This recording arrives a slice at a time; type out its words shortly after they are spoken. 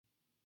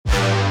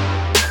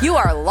You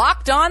are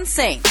Locked On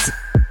Saints,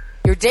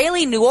 your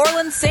daily New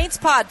Orleans Saints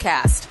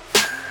podcast.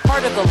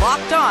 Part of the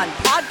Locked On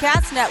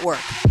Podcast Network,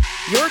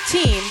 your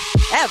team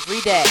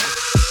every day.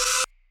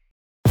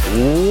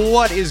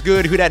 What is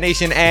good, Who Dat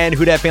Nation and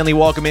Who Dat family?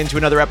 Welcome into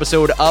another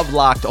episode of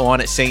Locked On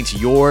Saints,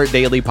 your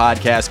daily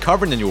podcast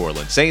covering the New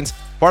Orleans Saints.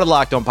 Part of the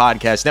Locked On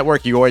Podcast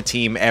Network, your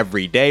team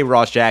every day.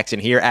 Ross Jackson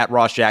here at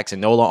Ross Jackson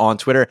Nola on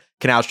Twitter,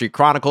 Canal Street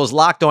Chronicles,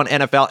 Locked On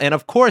NFL, and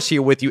of course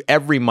here with you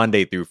every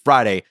Monday through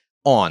Friday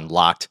on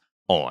Locked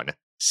On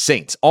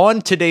Saints.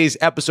 On today's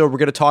episode, we're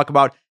going to talk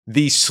about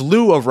the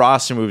slew of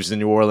roster moves the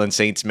New Orleans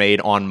Saints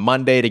made on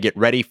Monday to get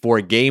ready for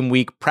game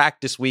week,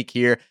 practice week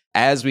here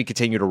as we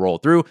continue to roll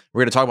through. We're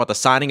going to talk about the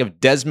signing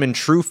of Desmond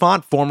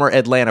Trufant, former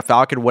Atlanta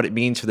Falcon, what it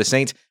means for the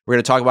Saints. We're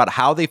going to talk about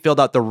how they filled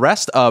out the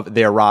rest of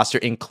their roster,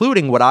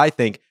 including what I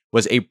think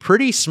was a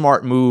pretty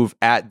smart move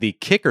at the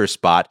kicker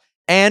spot.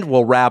 And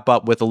we'll wrap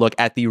up with a look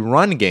at the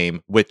run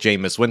game with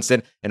Jameis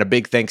Winston. And a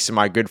big thanks to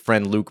my good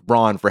friend Luke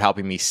Braun for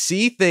helping me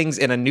see things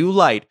in a new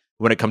light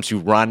when it comes to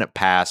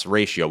run-pass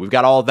ratio. We've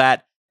got all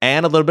that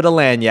and a little bit of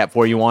lagniappe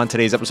for you on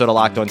today's episode of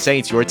Locked On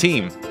Saints, your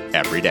team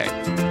every day.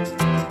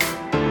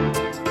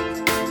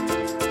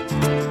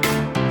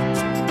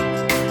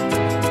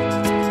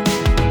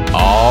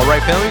 All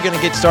right, family, we're going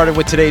to get started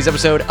with today's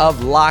episode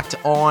of Locked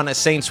On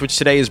Saints, which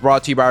today is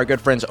brought to you by our good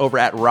friends over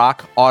at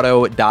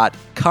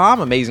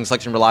rockauto.com. Amazing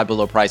selection, reliable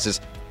low prices,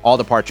 all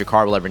the parts your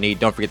car will ever need.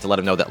 Don't forget to let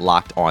them know that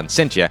Locked On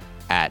sent you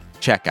at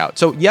checkout.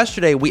 So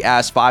yesterday, we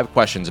asked 5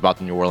 questions about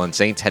the New Orleans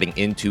Saints heading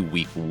into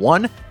week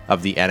 1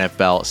 of the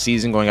NFL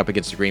season going up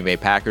against the Green Bay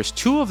Packers.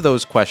 2 of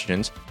those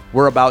questions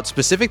were about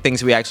specific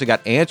things we actually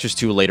got answers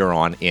to later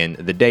on in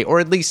the day, or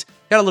at least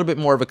got a little bit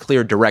more of a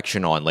clear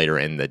direction on later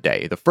in the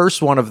day. The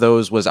first one of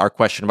those was our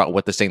question about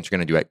what the Saints are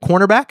going to do at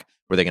cornerback.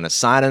 Were they going to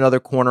sign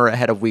another corner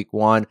ahead of week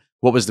 1?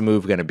 What was the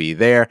move going to be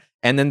there?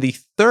 And then the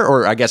third,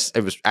 or I guess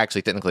it was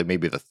actually technically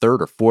maybe the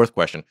third or fourth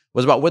question,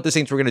 was about what the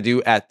Saints were going to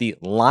do at the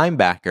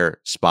linebacker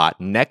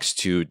spot next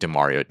to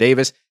Demario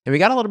Davis. And we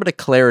got a little bit of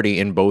clarity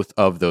in both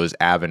of those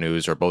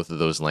avenues or both of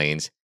those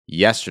lanes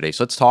yesterday.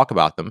 So let's talk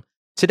about them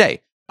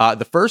today.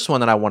 The first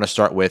one that I want to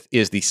start with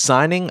is the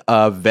signing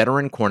of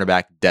veteran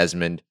cornerback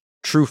Desmond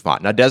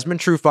Trufant. Now, Desmond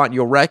Trufant,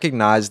 you'll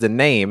recognize the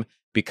name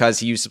because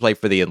he used to play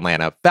for the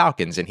Atlanta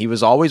Falcons, and he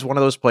was always one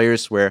of those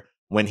players where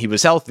when he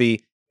was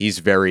healthy, he's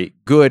very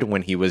good.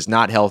 When he was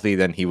not healthy,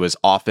 then he was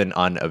often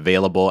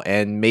unavailable,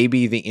 and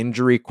maybe the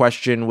injury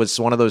question was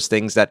one of those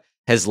things that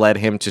has led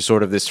him to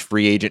sort of this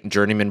free agent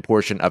journeyman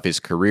portion of his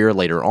career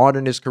later on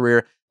in his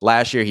career.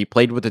 Last year, he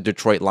played with the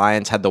Detroit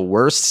Lions, had the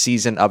worst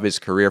season of his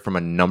career from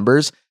a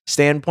numbers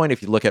standpoint.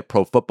 If you look at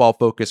Pro Football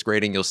Focus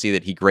grading, you'll see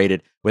that he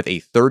graded with a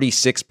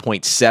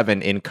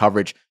 36.7 in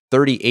coverage,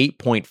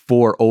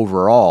 38.4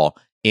 overall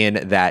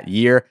in that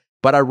year.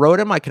 But I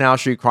wrote in my Canal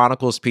Street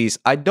Chronicles piece,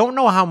 I don't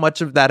know how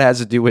much of that has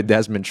to do with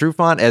Desmond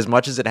Trufant as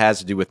much as it has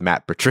to do with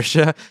Matt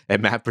Patricia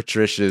and Matt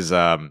Patricia's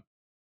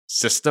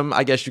system,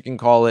 I guess you can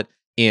call it,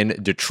 in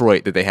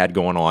Detroit that they had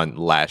going on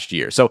last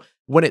year. So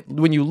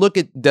when you look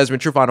at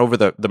Desmond Trufant over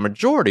the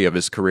majority of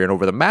his career and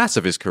over the mass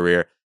of his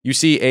career, you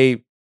see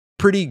a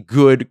pretty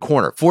good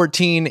corner.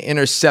 14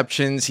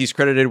 interceptions. He's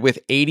credited with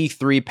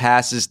 83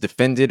 passes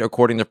defended,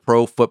 according to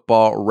Pro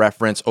Football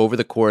Reference, over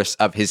the course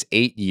of his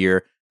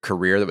 8-year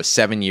career. That was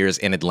 7 years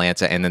in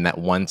Atlanta and then that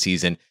 1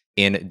 season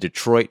in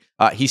Detroit.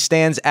 He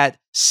stands at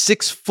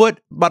 6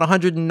 foot, about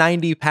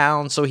 190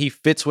 pounds, so he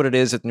fits what it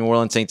is that the New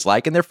Orleans Saints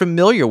like, and they're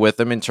familiar with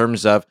him in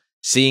terms of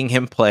seeing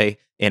him play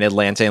in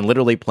Atlanta and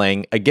literally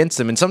playing against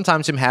them, and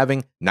sometimes him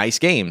having nice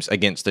games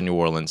against the New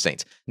Orleans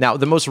Saints. Now,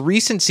 the most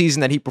recent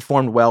season that he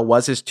performed well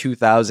was his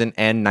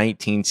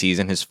 2019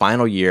 season, his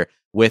final year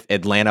with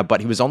Atlanta, but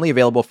he was only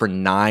available for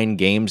 9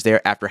 games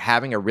there after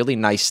having a really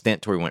nice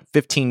stint where he went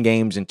 15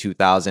 games in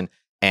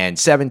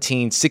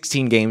 2017,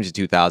 16 games in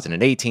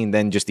 2018,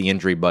 then just the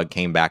injury bug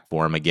came back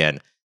for him again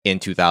in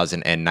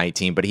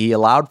 2019, but he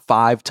allowed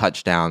 5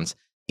 touchdowns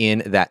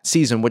in that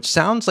season, which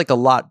sounds like a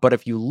lot, but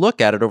if you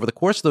look at it over the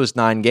course of those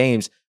 9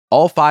 games,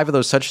 all 5 of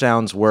those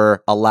touchdowns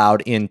were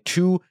allowed in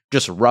 2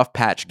 just rough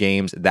patch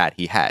games that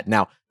he had.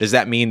 Now, does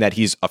that mean that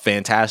he's a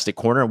fantastic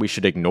corner and we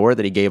should ignore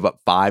that he gave up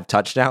 5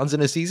 touchdowns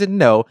in a season?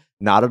 No,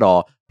 not at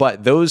all.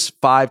 But those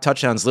 5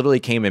 touchdowns literally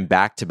came in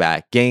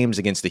back-to-back games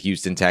against the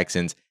Houston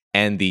Texans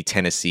and the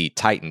Tennessee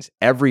Titans.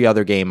 Every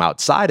other game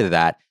outside of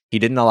that, he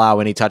didn't allow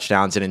any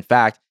touchdowns, and in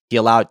fact, he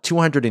allowed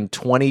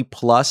 220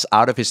 plus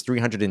out of his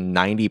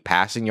 390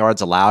 passing yards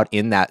allowed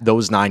in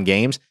those 9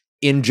 games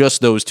in just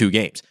those 2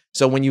 games.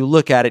 So when you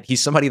look at it,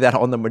 he's somebody that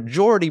on the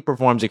majority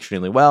performs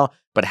extremely well,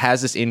 but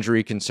has this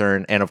injury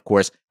concern and, of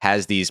course,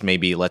 has these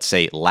maybe, let's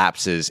say,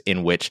 lapses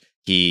in which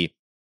he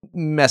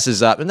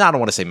messes up, and I don't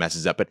want to say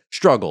messes up, but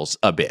struggles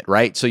a bit,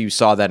 right? So you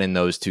saw that in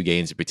those 2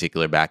 games in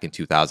particular back in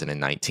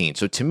 2019.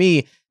 So to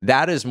me,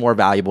 that is more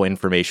valuable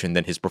information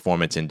than his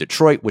performance in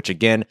Detroit, which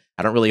again,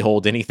 I don't really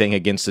hold anything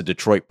against the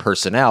Detroit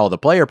personnel, the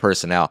player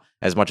personnel,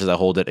 as much as I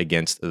hold it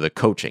against the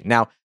coaching.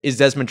 Now, is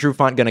Desmond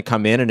Trufant going to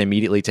come in and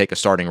immediately take a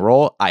starting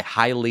role? I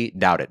highly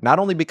doubt it. Not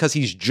only because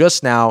he's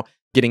just now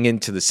getting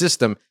into the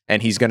system,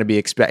 and he's going to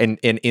be and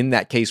in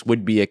that case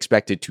would be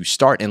expected to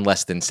start in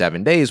less than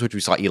 7 days, which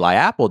we saw Eli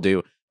Apple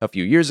do a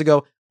few years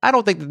ago. I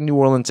don't think the New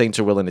Orleans Saints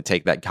are willing to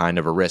take that kind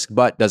of a risk,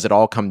 but does it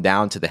all come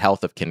down to the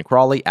health of Ken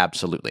Crawley?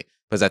 Absolutely.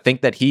 Because I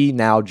think that he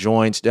now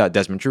joins,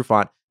 Desmond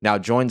Trufant now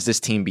joins this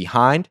team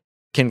behind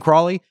Ken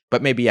Crawley,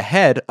 but maybe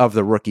ahead of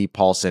the rookie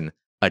Paulson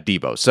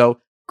Adebo.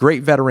 So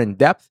great veteran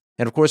depth.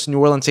 And of course, New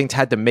Orleans Saints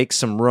had to make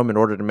some room in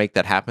order to make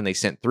that happen. They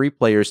sent 3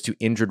 players to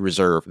injured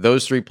reserve.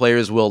 Those 3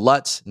 players, Will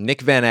Lutz,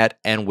 Nick Van Ette,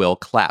 and Will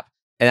Clapp.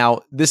 And now,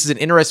 this is an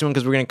interesting one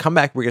because we're going to come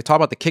back. We're going to talk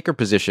about the kicker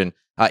position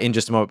in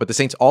just a moment. But the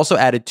Saints also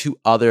added 2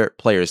 other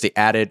players. They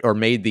added or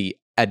made the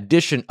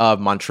addition of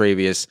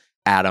Montravius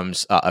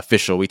Adams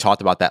official. We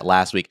talked about that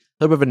last week.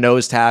 A little bit of a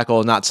nose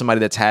tackle, not somebody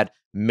that's had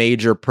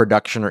major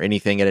production or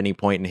anything at any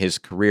point in his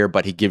career,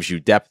 but he gives you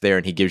depth there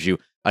and he gives you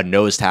a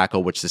nose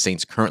tackle, which the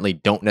Saints currently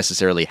don't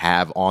necessarily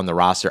have on the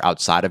roster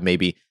outside of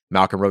maybe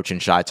Malcolm Roach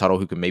and Shai Tuttle,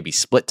 who can maybe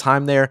split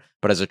time there.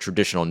 But as a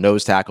traditional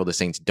nose tackle, the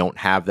Saints don't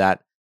have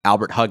that.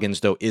 Albert Huggins,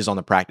 though, is on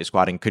the practice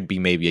squad and could be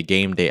maybe a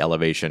game day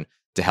elevation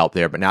to help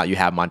there. But now you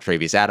have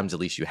Montravius Adams. At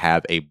least you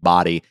have a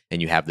body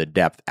and you have the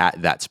depth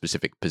at that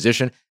specific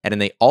position. And then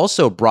they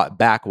also brought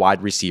back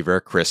wide receiver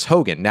Chris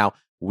Hogan. Now,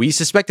 we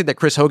suspected that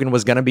Chris Hogan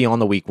was going to be on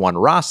the week 1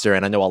 roster,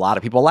 and I know a lot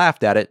of people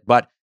laughed at it,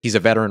 but he's a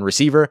veteran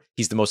receiver.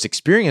 He's the most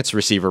experienced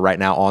receiver right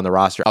now on the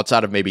roster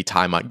outside of maybe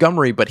Ty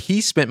Montgomery, but he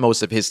spent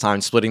most of his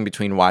time splitting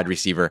between wide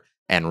receiver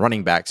and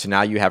running back. So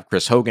now you have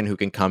Chris Hogan who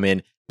can come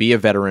in, be a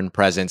veteran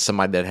presence,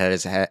 somebody that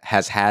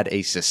has had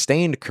a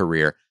sustained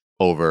career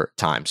over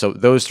time. So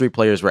those 3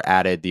 players were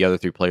added. The other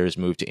 3 players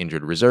moved to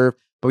injured reserve.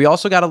 But we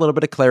also got a little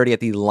bit of clarity at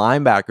the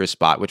linebacker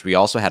spot, which we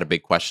also had a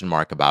big question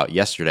mark about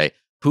yesterday.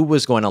 Who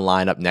was going to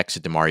line up next to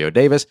Demario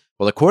Davis?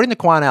 Well, according to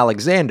Quan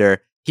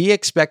Alexander, he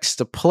expects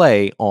to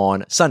play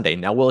on Sunday.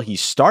 Now, will he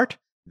start?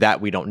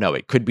 That we don't know.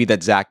 It could be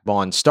that Zach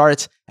Bond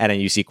starts, and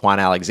then you see Quan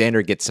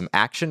Alexander get some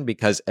action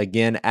because,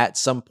 again, at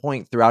some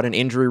point throughout an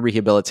injury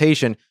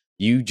rehabilitation,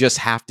 you just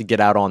have to get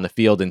out on the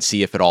field and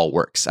see if it all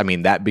works. I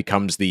mean, that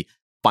becomes the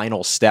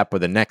final step or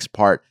the next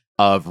part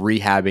of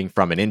rehabbing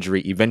from an injury.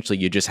 Eventually,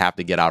 you just have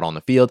to get out on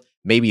the field.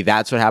 Maybe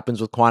that's what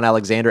happens with Quan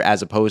Alexander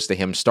as opposed to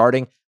him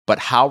starting. But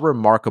how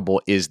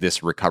remarkable is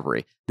this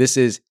recovery? This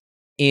is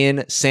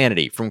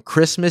insanity. From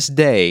Christmas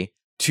Day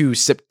to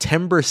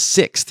September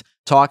 6th,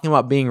 talking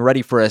about being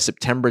ready for a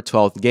September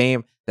 12th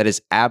game. That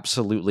is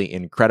absolutely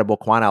incredible.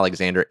 Quan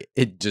Alexander,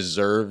 it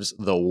deserves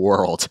the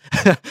world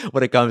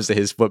when it comes to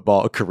his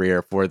football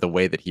career for the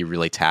way that he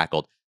really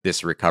tackled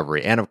this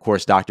recovery. And of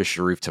course, Dr.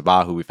 Sharif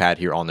Tabah, who we've had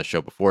here on the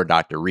show before,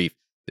 Dr. Reef,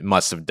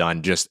 must have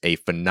done just a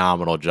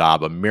phenomenal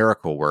job, a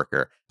miracle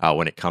worker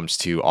when it comes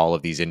to all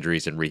of these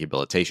injuries and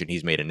rehabilitation.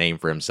 He's made a name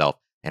for himself,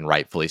 and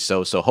rightfully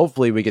so. So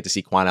hopefully we get to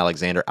see Quan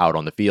Alexander out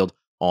on the field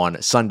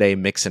on Sunday,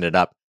 mixing it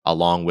up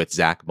along with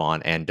Zach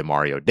Bond and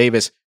Demario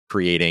Davis,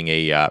 creating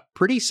a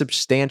pretty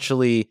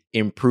substantially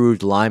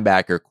improved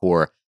linebacker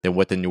core than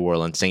what the New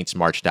Orleans Saints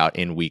marched out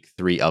in week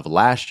 3 of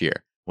last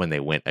year when they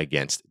went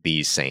against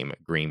these same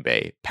Green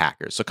Bay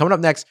Packers. So coming up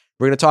next,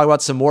 we're going to talk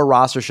about some more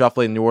roster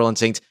shuffling. The New Orleans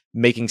Saints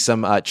making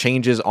some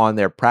changes on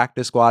their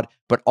practice squad,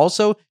 but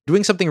also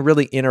doing something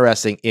really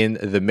interesting in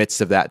the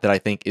midst of that I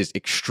think is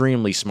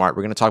extremely smart.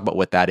 We're going to talk about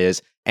what that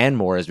is and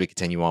more as we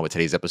continue on with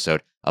today's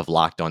episode of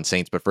Locked On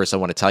Saints. But first, I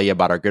want to tell you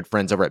about our good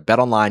friends over at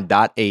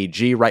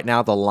betonline.ag. Right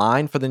now, the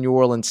line for the New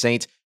Orleans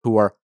Saints, who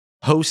are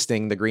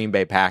hosting the Green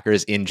Bay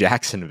Packers in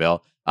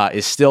Jacksonville,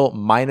 is still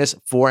minus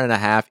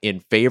 4.5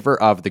 in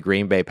favor of the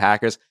Green Bay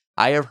Packers.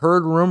 I have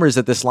heard rumors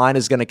that this line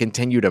is going to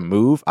continue to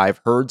move.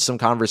 I've heard some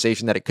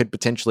conversation that it could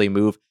potentially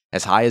move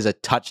as high as a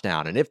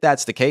touchdown. And if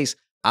that's the case,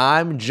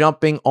 I'm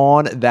jumping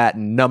on that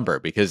number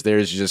because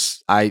there's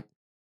just,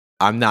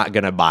 I'm not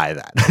going to buy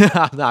that.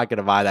 I'm not going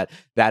to buy that.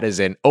 That is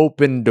an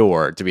open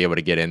door to be able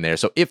to get in there.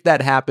 So if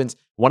that happens,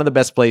 one of the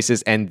best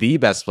places and the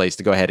best place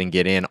to go ahead and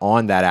get in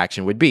on that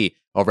action would be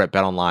over at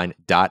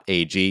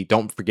betonline.ag.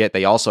 Don't forget,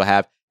 they also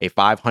have a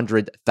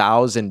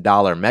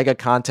 $500,000 mega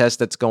contest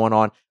that's going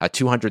on, a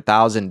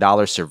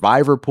 $200,000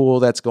 survivor pool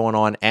that's going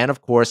on, and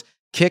of course,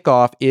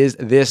 kickoff is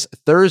this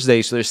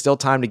Thursday, so there's still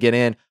time to get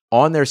in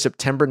on their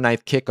September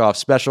 9th kickoff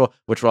special,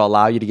 which will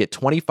allow you to get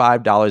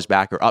 $25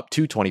 back or up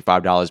to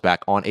 $25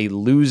 back on a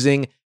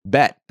losing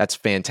bet. That's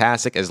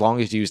fantastic as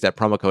long as you use that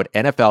promo code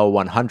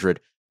NFL100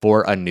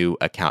 for a new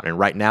account. And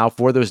right now,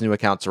 for those new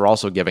accounts, they're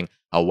also giving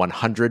a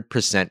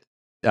 100%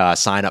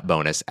 sign-up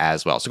bonus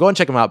as well. So go and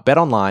check them out. Bet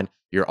Online,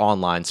 your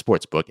online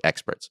sportsbook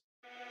experts.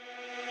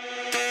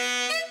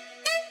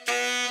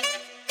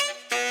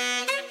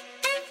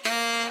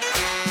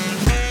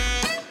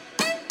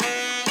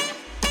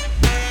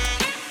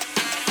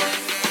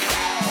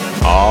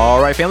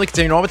 All right, family,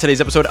 continuing on with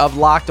today's episode of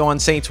Locked On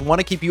Saints. Want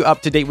to keep you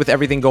up to date with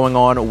everything going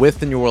on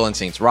with the New Orleans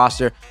Saints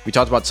roster. We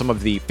talked about some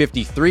of the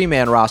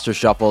 53-man roster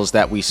shuffles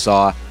that we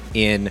saw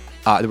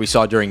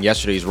during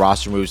yesterday's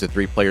roster moves, the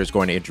 3 players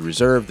going to injured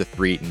reserve, the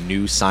 3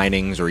 new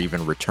signings or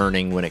even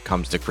returning when it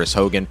comes to Chris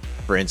Hogan,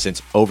 for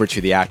instance, over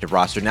to the active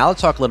roster. Now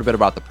let's talk a little bit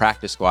about the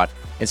practice squad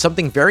and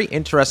something very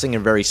interesting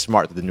and very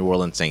smart that the New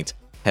Orleans Saints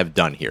have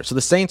done here. So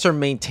the Saints are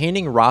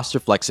maintaining roster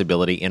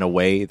flexibility in a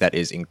way that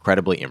is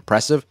incredibly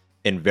impressive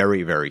and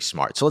very, very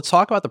smart. So let's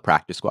talk about the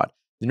practice squad.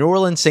 The New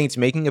Orleans Saints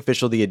making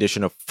official the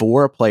addition of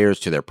 4 players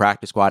to their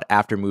practice squad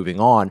after moving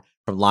on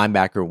from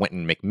linebacker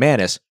Wynton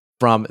McManus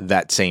from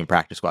that same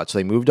practice squad. So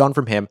they moved on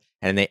from him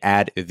and they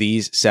add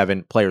these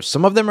 7 players.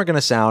 Some of them are going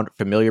to sound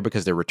familiar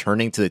because they're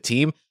returning to the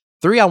team.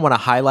 3 I want to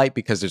highlight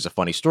because there's a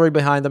funny story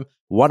behind them.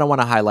 1 I want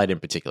to highlight in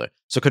particular.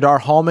 So Kadar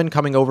Hallman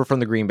coming over from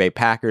the Green Bay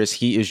Packers.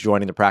 He is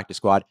joining the practice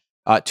squad.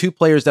 2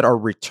 players that are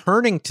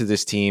returning to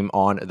this team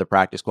on the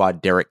practice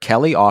squad. Derek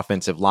Kelly,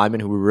 offensive lineman,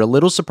 who we were a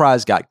little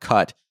surprised got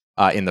cut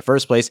in the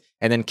first place.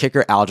 And then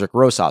kicker Aldrick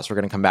Rosas. We're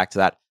going to come back to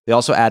that. They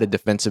also added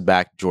defensive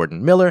back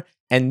Jordan Miller.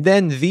 And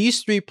then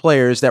these 3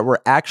 players that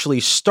were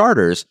actually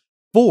starters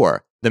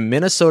for the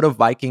Minnesota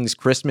Vikings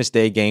Christmas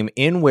Day game,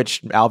 in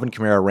which Alvin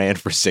Kamara ran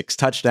for 6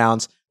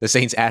 touchdowns. The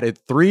Saints added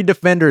 3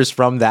 defenders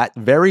from that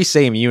very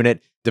same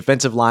unit,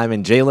 defensive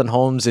lineman Jalen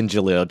Holmes and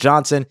Jaleel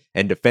Johnson,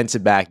 and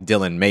defensive back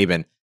Dylan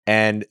Mabin.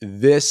 And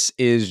this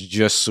is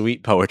just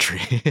sweet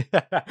poetry.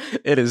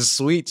 It is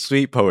sweet,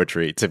 sweet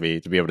poetry to me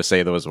to be able to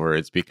say those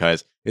words,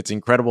 because it's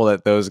incredible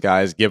that those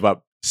guys give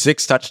up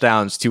 6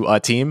 touchdowns to a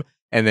team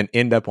and then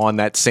end up on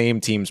that same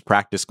team's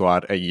practice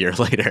squad a year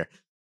later.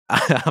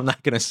 I'm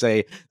not going to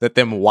say that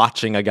them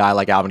watching a guy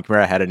like Alvin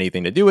Kamara had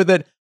anything to do with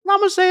it. I'm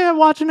going to say that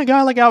watching a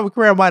guy like Alvin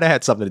Kamara might have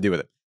had something to do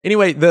with it.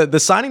 Anyway, the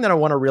signing that I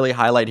want to really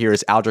highlight here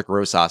is Aldrick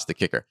Rosas, the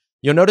kicker.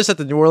 You'll notice that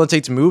the New Orleans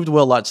Saints moved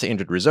Will Lutz to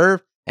injured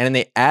reserve, and then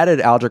they added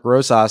Aldrick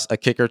Rosas, a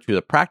kicker, to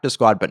the practice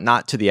squad, but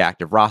not to the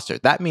active roster.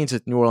 That means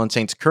that the New Orleans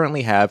Saints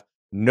currently have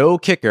no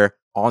kicker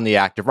on the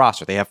active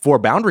roster. They have 4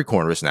 boundary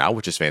corners now,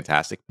 which is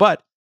fantastic,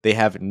 but they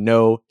have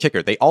no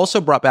kicker. They also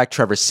brought back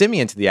Trevor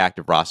Siemian to the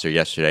active roster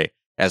yesterday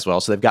as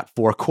well. So they've got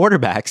 4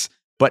 quarterbacks,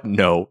 but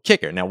no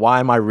kicker. Now, why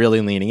am I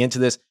really leaning into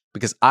this?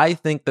 Because I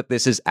think that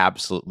this is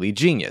absolutely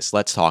genius.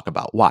 Let's talk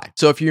about why.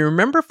 So if you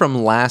remember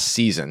from last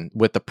season,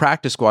 with the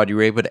practice squad, you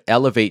were able to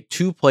elevate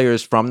 2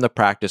 players from the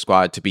practice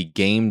squad to be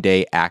game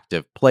day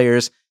active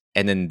players,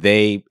 and then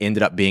they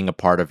ended up being a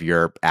part of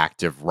your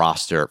active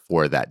roster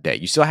for that day.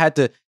 You still had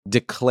to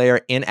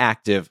declare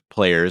inactive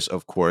players,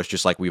 of course,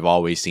 just like we've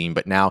always seen,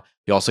 but now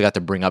you also got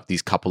to bring up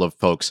these couple of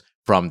folks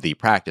from the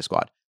practice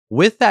squad.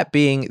 With that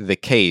being the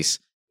case,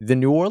 the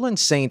New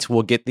Orleans Saints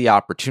will get the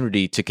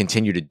opportunity to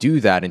continue to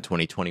do that in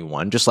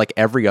 2021, just like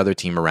every other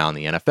team around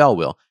the NFL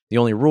will. The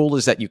only rule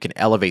is that you can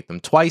elevate them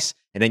twice,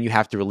 and then you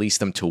have to release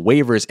them to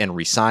waivers and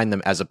re-sign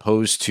them, as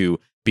opposed to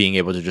being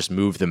able to just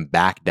move them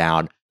back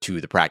down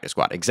to the practice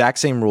squad. Exact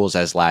same rules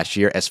as last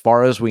year, as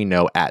far as we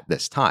know at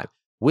this time.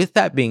 With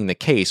that being the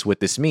case, what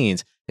this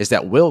means is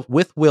that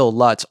with Will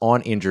Lutz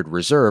on injured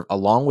reserve,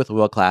 along with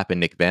Will Clapp and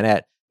Nick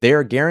Vanette, they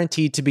are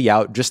guaranteed to be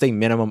out just a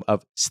minimum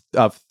of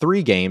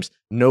 3 games,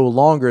 no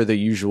longer the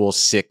usual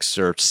 6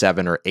 or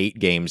 7 or 8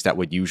 games that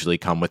would usually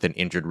come with an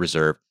injured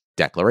reserve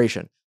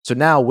declaration. So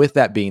now, with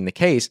that being the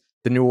case,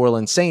 the New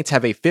Orleans Saints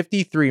have a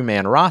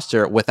 53-man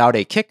roster without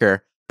a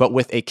kicker, but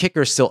with a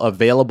kicker still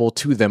available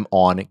to them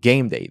on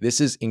game day.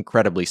 This is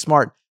incredibly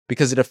smart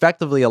because it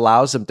effectively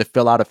allows them to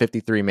fill out a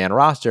 53-man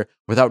roster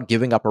without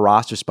giving up a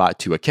roster spot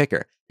to a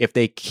kicker. If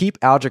they keep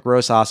Aldrick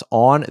Rosas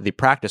on the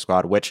practice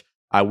squad, which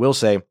I will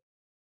say,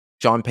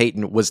 John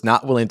Payton was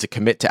not willing to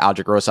commit to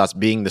Aldrick Rosas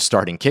being the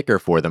starting kicker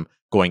for them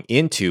going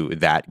into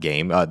that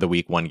game, the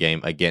Week 1 game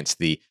against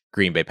the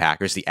Green Bay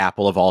Packers. The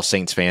apple of all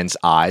Saints fans'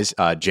 eyes,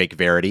 Jake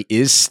Verity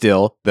is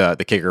still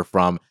the kicker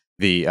from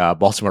the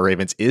Baltimore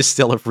Ravens, is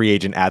still a free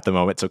agent at the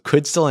moment, so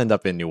could still end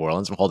up in New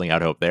Orleans. I'm holding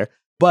out hope there.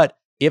 But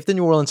if the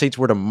New Orleans Saints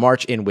were to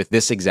march in with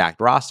this exact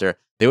roster,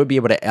 they would be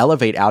able to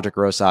elevate Aldrick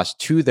Rosas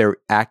to their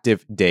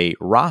active day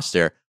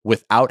roster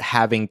without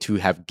having to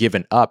have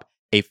given up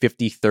a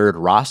 53rd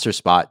roster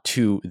spot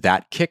to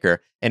that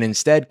kicker, and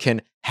instead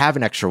can have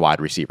an extra wide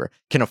receiver,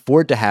 can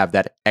afford to have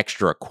that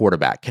extra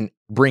quarterback, can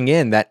bring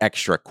in that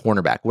extra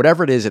cornerback,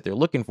 whatever it is that they're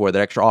looking for,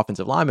 that extra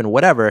offensive lineman,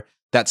 whatever,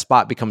 that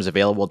spot becomes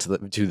available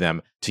to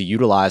them to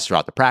utilize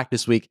throughout the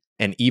practice week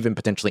and even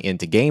potentially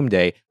into game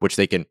day, which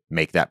they can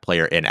make that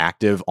player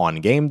inactive on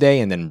game day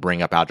and then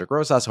bring up Aldrick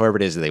Rosas, however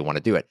it is that they want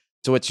to do it.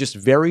 So it's just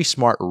very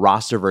smart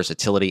roster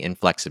versatility and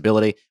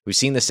flexibility. We've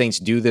seen the Saints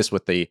do this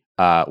with the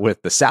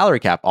salary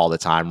cap all the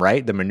time,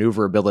 right? The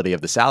maneuverability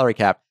of the salary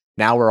cap.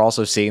 Now we're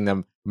also seeing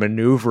them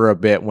maneuver a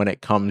bit when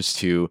it comes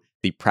to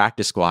the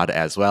practice squad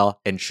as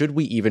well. And should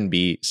we even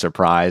be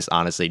surprised?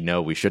 Honestly,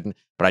 no, we shouldn't.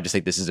 But I just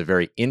think this is a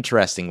very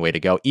interesting way to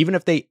go. Even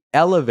if they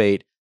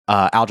elevate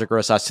Aldrick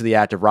Rosas to the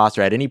active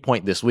roster at any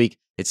point this week,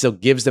 it still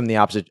gives them the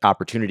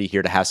opportunity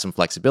here to have some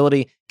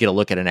flexibility, get a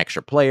look at an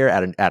extra player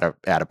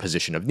at a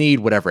position of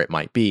need, whatever it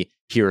might be,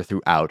 here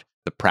throughout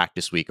the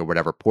practice week or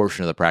whatever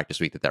portion of the practice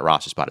week that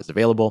roster spot is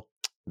available.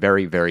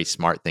 Very, very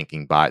smart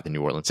thinking by the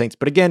New Orleans Saints.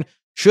 But again,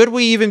 should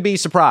we even be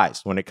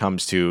surprised when it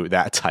comes to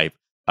that type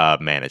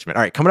of management?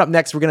 All right, coming up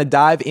next, we're going to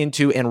dive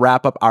into and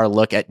wrap up our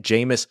look at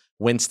Jameis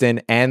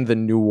Winston and the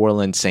New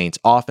Orleans Saints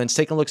offense,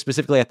 taking a look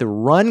specifically at the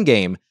run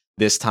game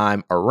this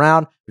time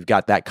around. We've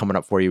got that coming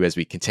up for you as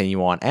we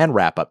continue on and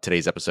wrap up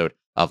today's episode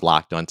of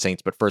Locked On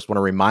Saints. But first, I want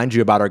to remind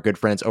you about our good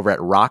friends over at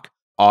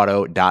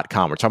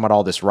rockauto.com. We're talking about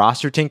all this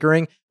roster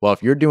tinkering. Well,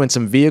 if you're doing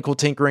some vehicle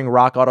tinkering,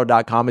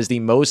 rockauto.com is the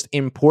most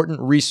important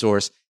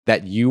resource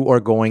that you are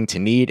going to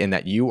need and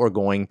that you are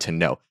going to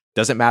know.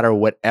 Doesn't matter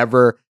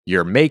whatever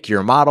your make,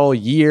 your model,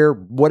 year,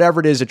 whatever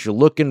it is that you're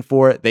looking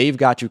for, they've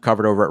got you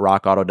covered over at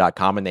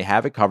rockauto.com, and they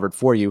have it covered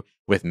for you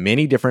with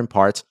many different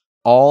parts,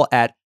 all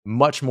at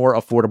much more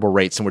affordable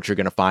rates than what you're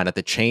going to find at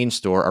the chain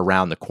store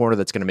around the corner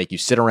that's going to make you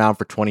sit around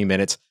for 20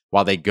 minutes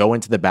while they go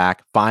into the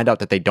back, find out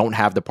that they don't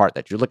have the part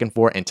that you're looking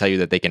for, and tell you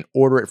that they can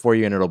order it for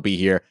you and it'll be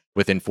here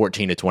within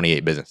 14 to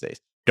 28 business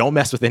days. Don't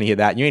mess with any of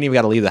that. You ain't even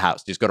got to leave the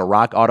house. Just go to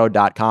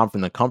rockauto.com from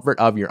the comfort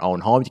of your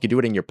own home. You can do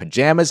it in your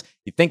pajamas.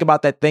 You think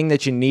about that thing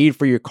that you need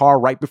for your car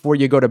right before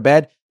you go to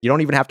bed. You don't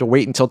even have to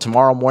wait until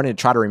tomorrow morning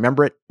to try to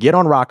remember it. Get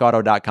on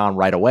rockauto.com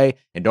right away.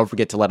 And don't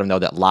forget to let them know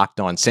that Locked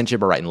On sent you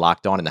by writing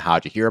Locked On in the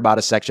How'd You Hear About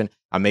Us section.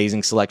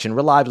 Amazing selection,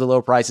 reliably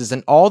low prices,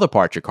 and all the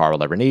parts your car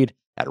will ever need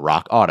at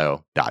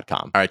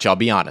rockauto.com. All right, y'all,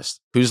 be honest.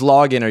 Whose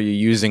login are you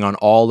using on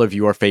all of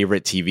your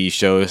favorite TV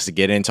shows to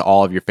get into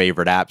all of your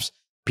favorite apps?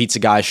 Pizza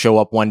guys show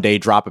up one day,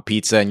 drop a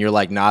pizza, and you're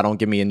like, nah, don't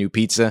give me a new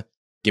pizza.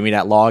 Give me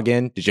that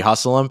login. Did you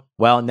hustle them?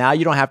 Well, now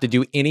you don't have to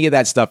do any of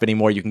that stuff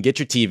anymore. You can get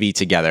your TV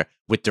together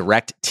with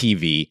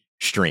DirecTV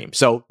Stream.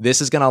 So this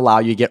is going to allow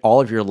you to get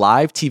all of your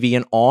live TV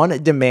and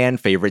on-demand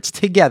favorites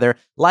together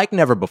like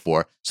never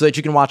before so that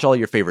you can watch all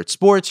your favorite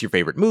sports, your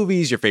favorite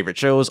movies, your favorite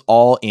shows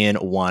all in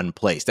one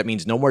place. That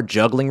means no more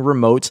juggling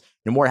remotes,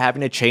 no more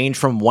having to change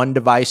from one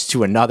device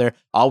to another.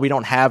 Oh, we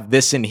don't have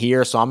this in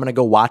here, so I'm going to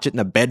go watch it in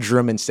the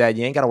bedroom instead.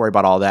 You ain't got to worry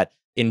about all that.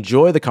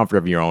 Enjoy the comfort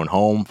of your own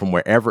home from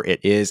wherever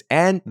it is.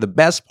 And the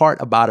best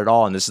part about it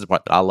all, and this is the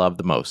part that I love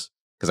the most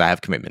because I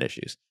have commitment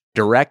issues,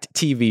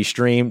 DirecTV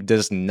Stream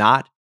does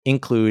not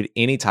include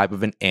any type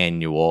of an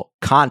annual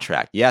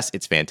contract. Yes,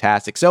 it's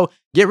fantastic. So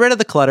get rid of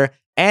the clutter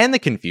and the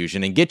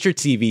confusion and get your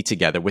TV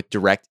together with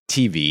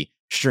DirecTV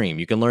Stream.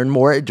 You can learn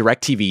more at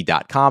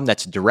directtv.com.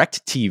 That's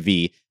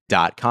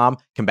directtv.com.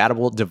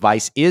 Compatible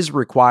device is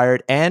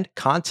required and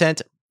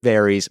content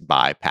varies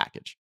by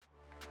package.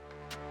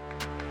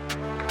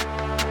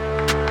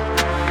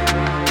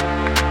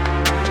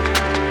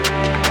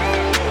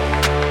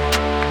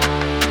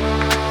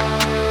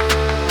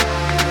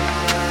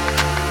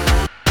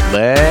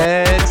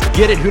 Let's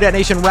get it. Who Dat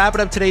Nation, wrapping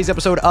up today's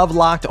episode of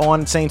Locked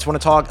On Saints.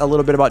 Want to talk a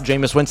little bit about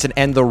Jameis Winston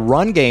and the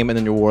run game in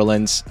the New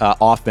Orleans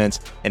offense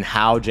and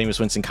how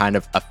Jameis Winston kind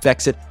of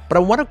affects it. But I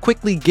want to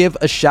quickly give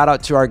a shout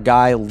out to our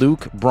guy,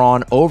 Luke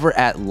Braun, over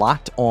at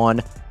Locked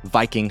On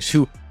Vikings,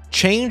 who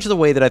changed the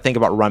way that I think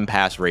about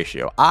run-pass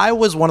ratio. I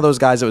was one of those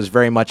guys that was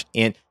very much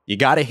in, you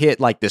got to hit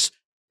like this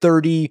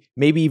 30,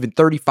 maybe even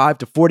 35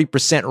 to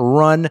 40%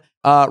 run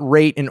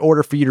rate in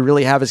order for you to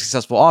really have a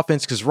successful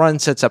offense because run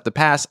sets up the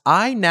pass.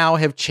 I now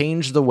have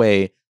changed the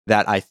way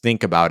that I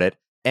think about it,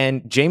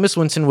 and Jameis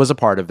Winston was a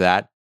part of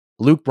that.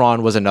 Luke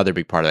Braun was another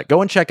big part of that.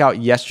 Go and check out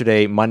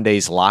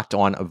Monday's Locked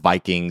On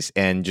Vikings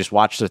and just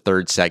watch the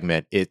third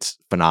segment. It's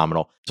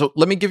phenomenal. So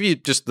let me give you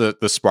just the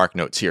spark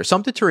notes here.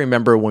 Something to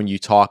remember when you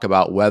talk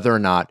about whether or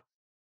not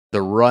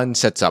the run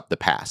sets up the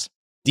pass.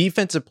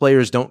 Defensive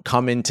players don't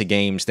come into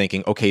games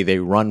thinking, okay, they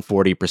run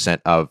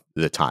 40% of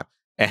the time.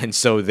 And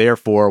so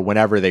therefore,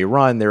 whenever they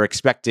run, they're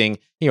expecting,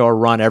 a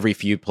run every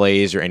few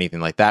plays or anything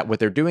like that. What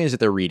they're doing is that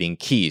they're reading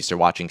keys. They're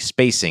watching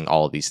spacing,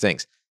 all of these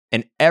things.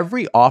 And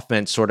every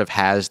offense sort of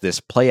has this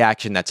play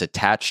action that's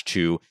attached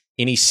to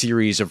any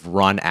series of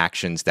run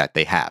actions that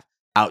they have.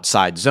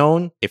 Outside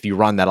zone, if you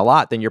run that a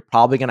lot, then you're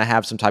probably going to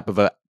have some type of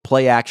a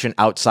play action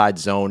outside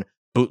zone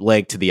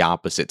bootleg to the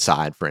opposite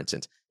side, for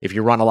instance. If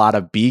you run a lot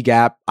of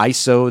B-gap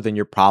ISO, then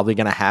you're probably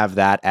going to have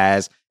that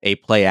as a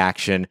play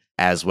action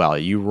as well.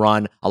 You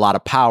run a lot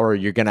of power,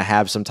 you're going to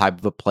have some type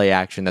of a play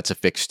action that's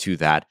affixed to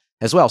that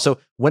as well. So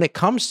when it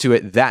comes to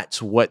it, that's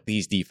what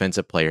these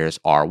defensive players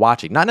are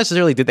watching. Not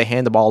necessarily did they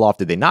hand the ball off,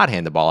 did they not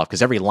hand the ball off,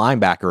 because every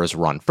linebacker is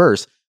run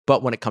first.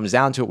 But when it comes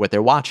down to it, what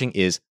they're watching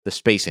is the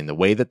spacing, the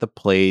way that the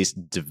plays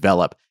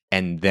develop,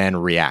 and then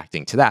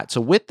reacting to that.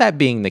 So with that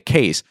being the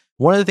case,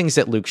 one of the things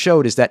that Luke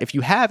showed is that if you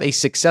have a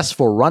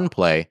successful run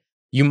play,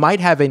 you might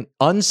have an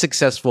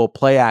unsuccessful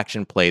play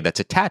action play that's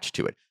attached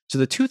to it. So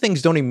the two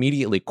things don't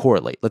immediately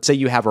correlate. Let's say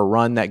you have a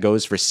run that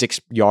goes for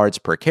 6 yards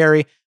per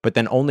carry, but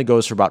then only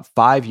goes for about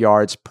 5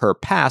 yards per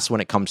pass when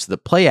it comes to the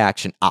play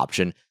action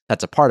option.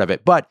 That's a part of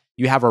it. But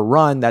you have a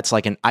run that's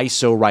like an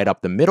ISO right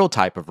up the middle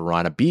type of a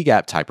run, a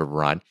B-gap type of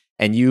run,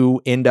 and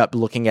you end up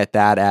looking at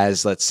that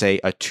as, let's say,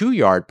 a 2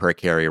 yard per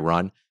carry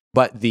run.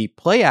 But the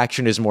play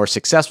action is more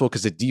successful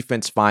because the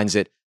defense finds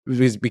it,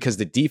 because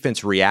the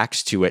defense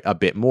reacts to it a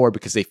bit more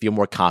because they feel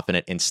more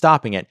confident in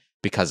stopping it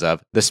because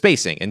of the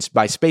spacing. And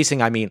by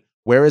spacing, I mean,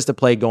 where is the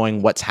play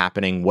going, what's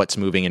happening, what's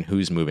moving, and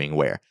who's moving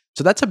where.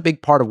 So that's a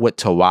big part of what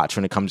to watch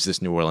when it comes to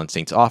this New Orleans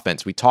Saints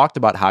offense. We talked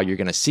about how you're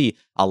going to see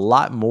a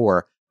lot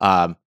more,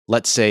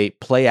 let's say,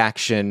 play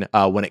action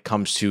when it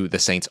comes to the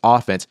Saints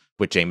offense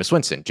with Jameis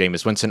Winston.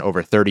 Jameis Winston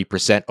over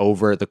 30%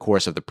 over the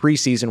course of the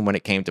preseason when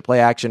it came to play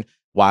action,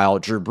 while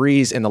Drew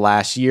Brees in the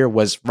last year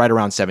was right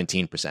around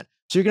 17%.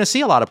 So you're going to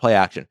see a lot of play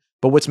action.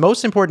 But what's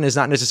most important is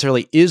not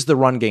necessarily is the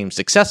run game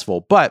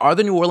successful, but are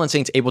the New Orleans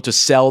Saints able to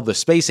sell the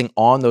spacing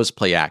on those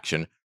play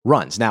action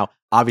runs? Now,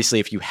 obviously,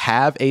 if you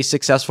have a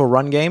successful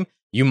run game,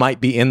 you might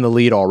be in the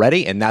lead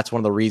already. And that's one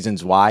of the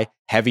reasons why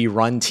heavy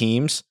run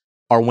teams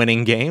are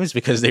winning games,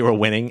 because they were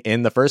winning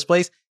in the first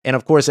place. And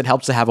of course, it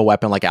helps to have a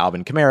weapon like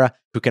Alvin Kamara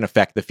who can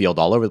affect the field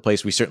all over the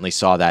place. We certainly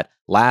saw that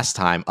last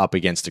time up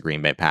against the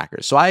Green Bay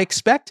Packers. So I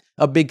expect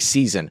a big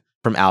season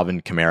from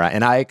Alvin Kamara,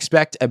 and I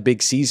expect a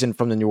big season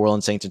from the New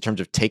Orleans Saints in terms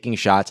of taking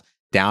shots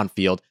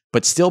downfield,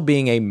 but still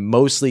being a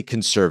mostly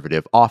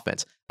conservative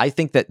offense. I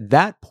think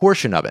that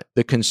portion of it,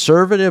 the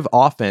conservative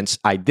offense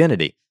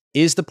identity,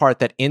 is the part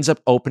that ends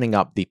up opening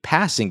up the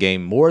passing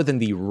game more than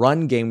the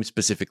run game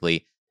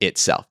specifically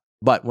itself.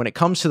 But when it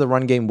comes to the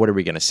run game, what are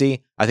we going to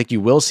see? I think you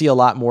will see a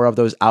lot more of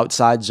those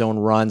outside zone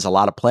runs, a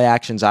lot of play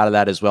actions out of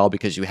that as well,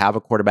 because you have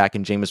a quarterback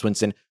in Jameis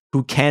Winston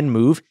who can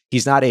move.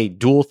 He's not a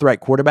dual threat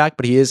quarterback,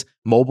 but he is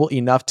mobile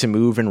enough to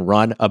move and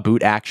run a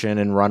boot action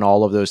and run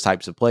all of those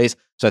types of plays.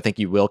 So I think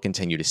you will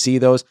continue to see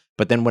those.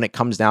 But then when it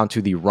comes down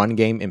to the run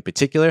game in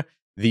particular,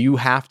 you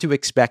have to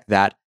expect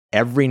that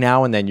every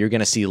now and then you're going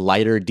to see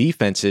lighter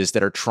defenses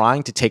that are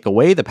trying to take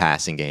away the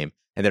passing game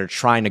and that are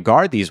trying to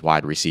guard these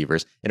wide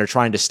receivers and are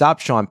trying to stop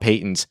Sean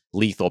Payton's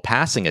lethal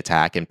passing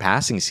attack and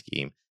passing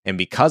scheme. And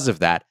because of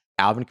that,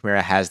 Alvin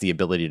Kamara has the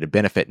ability to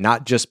benefit,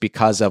 not just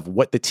because of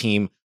what the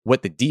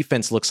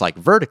defense looks like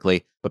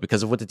vertically, but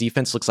because of what the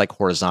defense looks like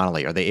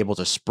horizontally. Are they able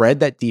to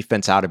spread that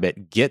defense out a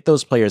bit, get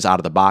those players out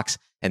of the box,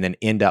 and then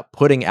end up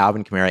putting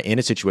Alvin Kamara in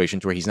a situation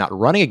where he's not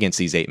running against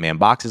these 8-man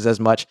boxes as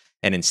much,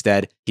 and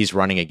instead he's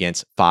running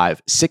against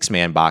 5,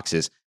 6-man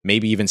boxes,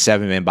 maybe even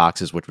 7-man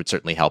boxes, which would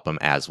certainly help him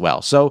as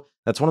well. So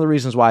that's one of the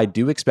reasons why I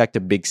do expect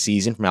a big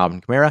season from Alvin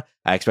Kamara.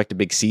 I expect a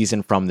big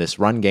season from this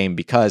run game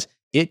because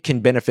it can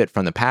benefit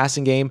from the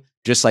passing game,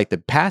 just like the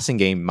passing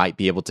game might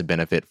be able to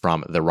benefit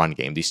from the run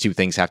game. These two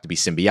things have to be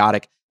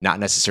symbiotic, not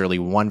necessarily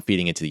one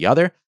feeding into the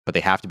other, but they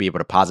have to be able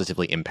to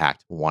positively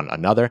impact one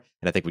another.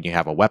 And I think when you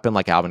have a weapon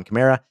like Alvin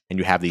Kamara and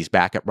you have these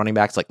backup running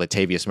backs like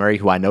Latavius Murray,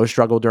 who I know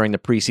struggled during the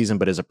preseason,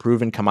 but is a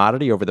proven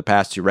commodity over the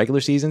past 2 regular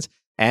seasons,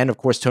 and of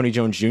course, Tony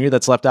Jones Jr.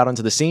 that's left out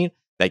onto the scene,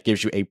 that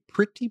gives you a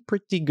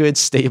pretty good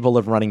stable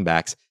of running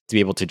backs to be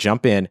able to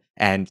jump in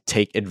and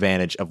take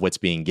advantage of what's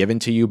being given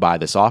to you by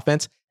this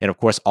offense. And of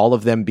course, all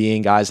of them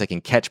being guys that can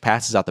catch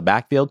passes out the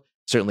backfield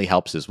certainly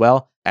helps as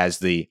well, as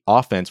the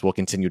offense will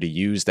continue to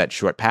use that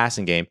short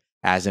passing game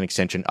as an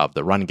extension of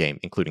the run game,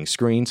 including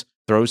screens,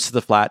 throws to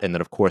the flat, and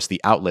then of course the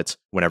outlets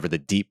whenever the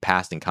deep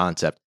passing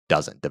concept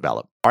doesn't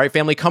develop. All right,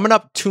 family, coming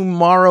up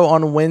tomorrow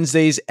on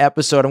Wednesday's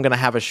episode, I'm going to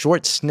have a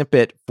short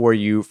snippet for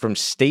you from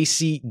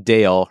Stacey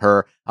Dale,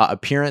 her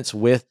appearance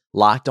with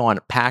Locked On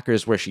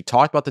Packers, where she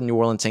talked about the New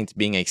Orleans Saints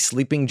being a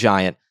sleeping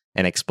giant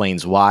and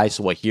explains why.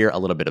 So we'll hear a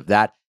little bit of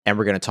that, and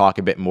we're going to talk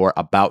a bit more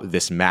about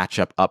this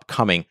matchup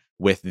upcoming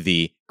with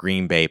the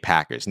Green Bay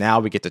Packers. Now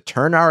we get to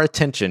turn our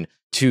attention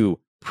to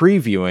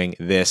previewing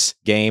this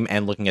game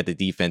and looking at the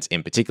defense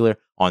in particular.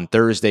 On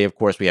Thursday, of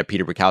course, we have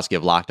Peter Bukowski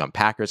of Locked On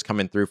Packers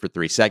coming through for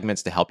 3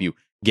 segments to help you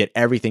get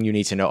everything you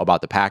need to know about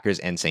the Packers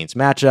and Saints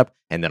matchup.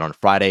 And then on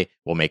Friday,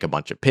 we'll make a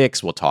bunch of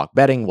picks. We'll talk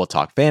betting. We'll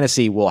talk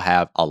fantasy. We'll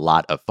have a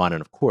lot of fun.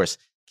 And of course,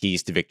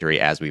 keys to victory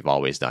as we've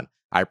always done.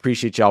 I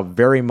appreciate y'all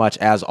very much,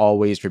 as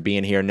always, for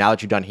being here. Now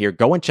that you're done here,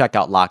 go and check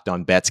out Locked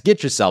On Bets.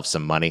 Get yourself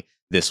some money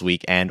this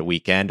week and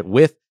weekend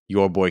with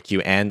your boy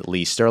Q and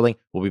Lee Sterling.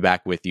 We'll be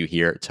back with you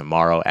here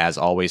tomorrow. As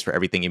always, for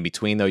everything in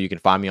between, though, you can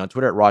find me on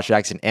Twitter at Ross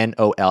Jackson,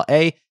 NOLA.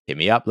 Hit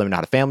me up. Let me know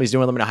how the family's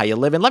doing. Let me know how you're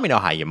living. Let me know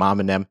how your mom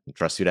and them.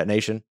 Trust you, that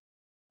nation.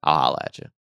 I'll holla at you.